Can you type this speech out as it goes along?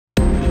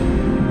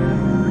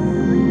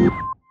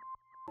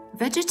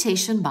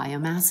Vegetation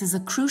biomass is a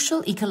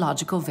crucial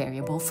ecological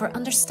variable for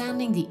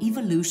understanding the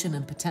evolution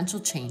and potential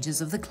changes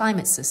of the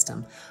climate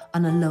system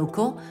on a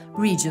local,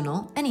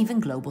 regional, and even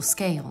global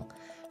scale.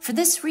 For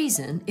this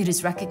reason, it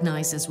is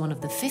recognized as one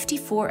of the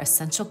 54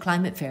 essential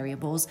climate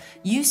variables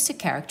used to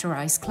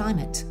characterize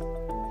climate.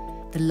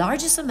 The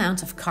largest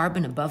amount of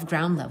carbon above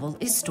ground level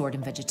is stored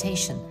in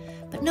vegetation,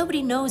 but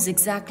nobody knows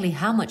exactly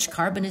how much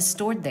carbon is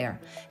stored there.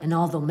 And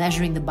although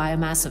measuring the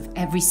biomass of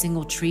every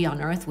single tree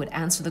on Earth would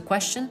answer the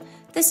question,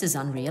 this is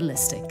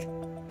unrealistic.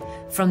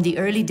 From the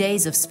early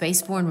days of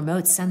spaceborne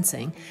remote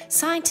sensing,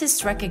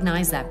 scientists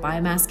recognize that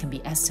biomass can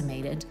be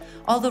estimated,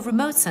 although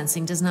remote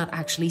sensing does not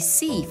actually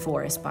see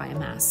forest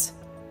biomass.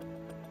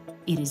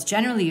 It is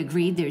generally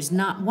agreed there is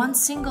not one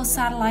single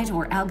satellite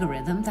or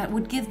algorithm that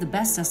would give the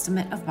best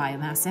estimate of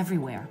biomass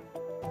everywhere.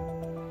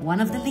 One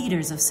of the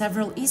leaders of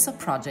several ESA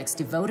projects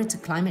devoted to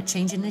climate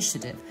change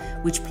initiative,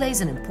 which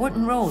plays an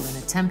important role in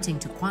attempting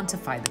to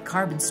quantify the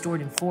carbon stored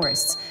in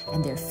forests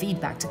and their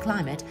feedback to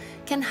climate,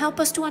 can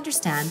help us to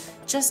understand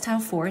just how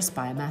forest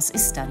biomass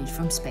is studied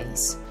from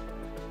space.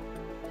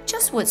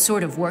 Just what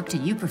sort of work do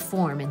you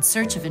perform in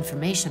search of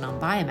information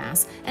on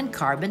biomass and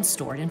carbon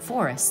stored in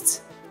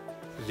forests?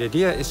 The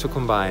idea is to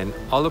combine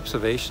all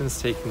observations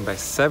taken by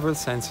several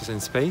sensors in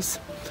space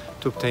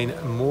to obtain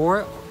a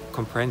more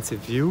comprehensive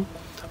view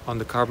on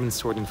the carbon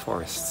stored in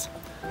forests.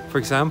 For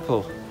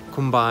example,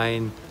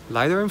 combine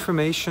LiDAR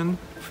information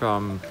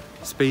from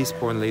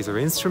spaceborne laser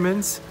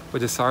instruments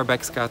with the SAR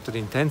backscattered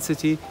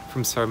intensity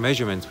from SAR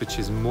measurements, which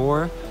is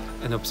more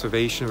an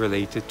observation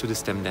related to the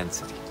stem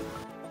density.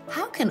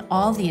 How can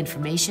all the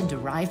information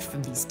derived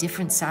from these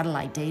different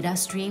satellite data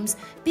streams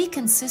be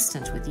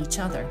consistent with each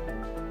other?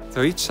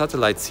 So each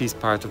satellite sees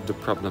part of the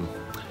problem.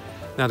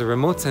 Now, the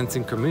remote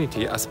sensing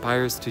community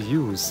aspires to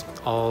use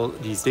all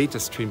these data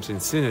streams in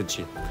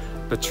synergy.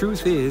 But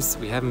truth is,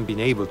 we haven't been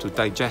able to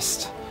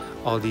digest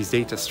all these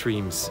data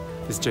streams,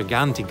 this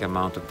gigantic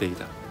amount of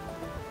data.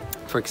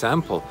 For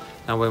example,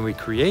 now when we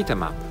create a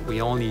map,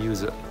 we only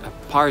use a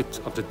part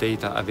of the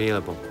data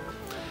available.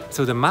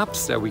 So the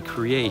maps that we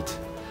create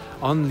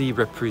only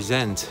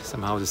represent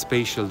somehow the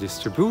spatial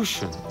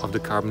distribution of the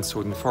carbon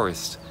stored in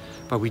forest,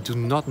 but we do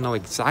not know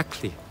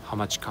exactly how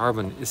much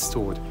carbon is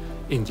stored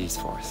in these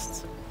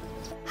forests.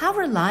 How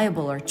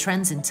reliable are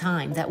trends in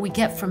time that we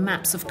get from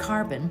maps of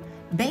carbon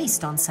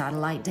based on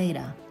satellite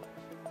data?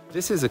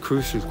 This is a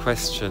crucial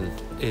question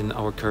in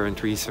our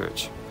current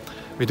research.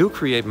 We do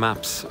create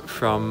maps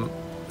from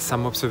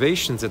some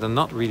observations that are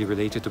not really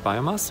related to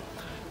biomass.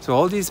 So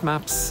all these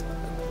maps,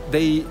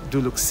 they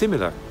do look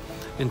similar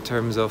in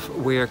terms of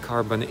where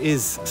carbon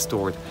is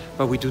stored,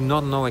 but we do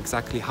not know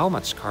exactly how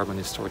much carbon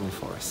is stored in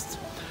forests.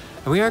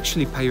 And we are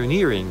actually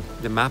pioneering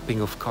the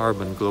mapping of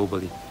carbon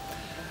globally.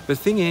 The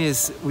thing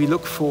is, we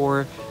look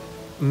for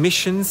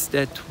missions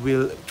that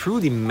will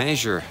truly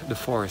measure the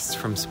forests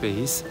from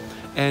space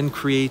and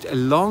create a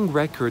long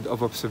record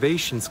of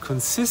observations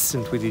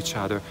consistent with each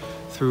other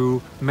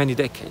through many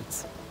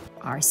decades.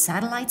 Are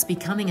satellites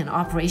becoming an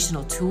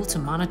operational tool to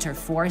monitor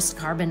forest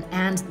carbon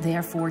and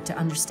therefore to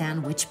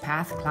understand which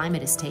path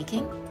climate is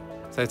taking?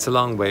 So it's a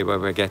long way where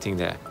we're getting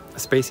there.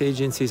 Space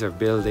agencies are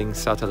building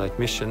satellite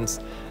missions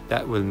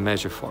that will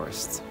measure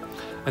forests.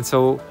 And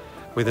so,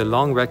 with a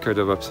long record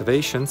of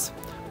observations,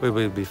 we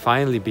will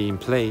finally be in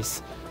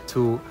place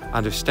to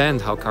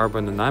understand how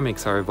carbon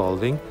dynamics are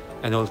evolving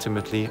and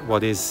ultimately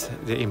what is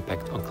the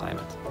impact on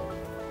climate.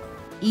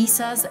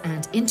 ESA's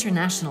and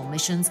international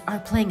missions are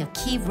playing a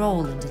key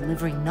role in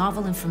delivering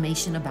novel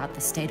information about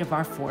the state of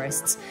our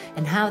forests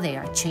and how they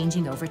are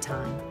changing over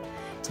time.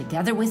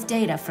 Together with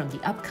data from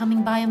the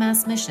upcoming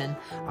biomass mission,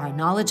 our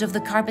knowledge of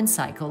the carbon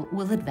cycle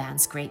will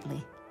advance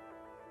greatly.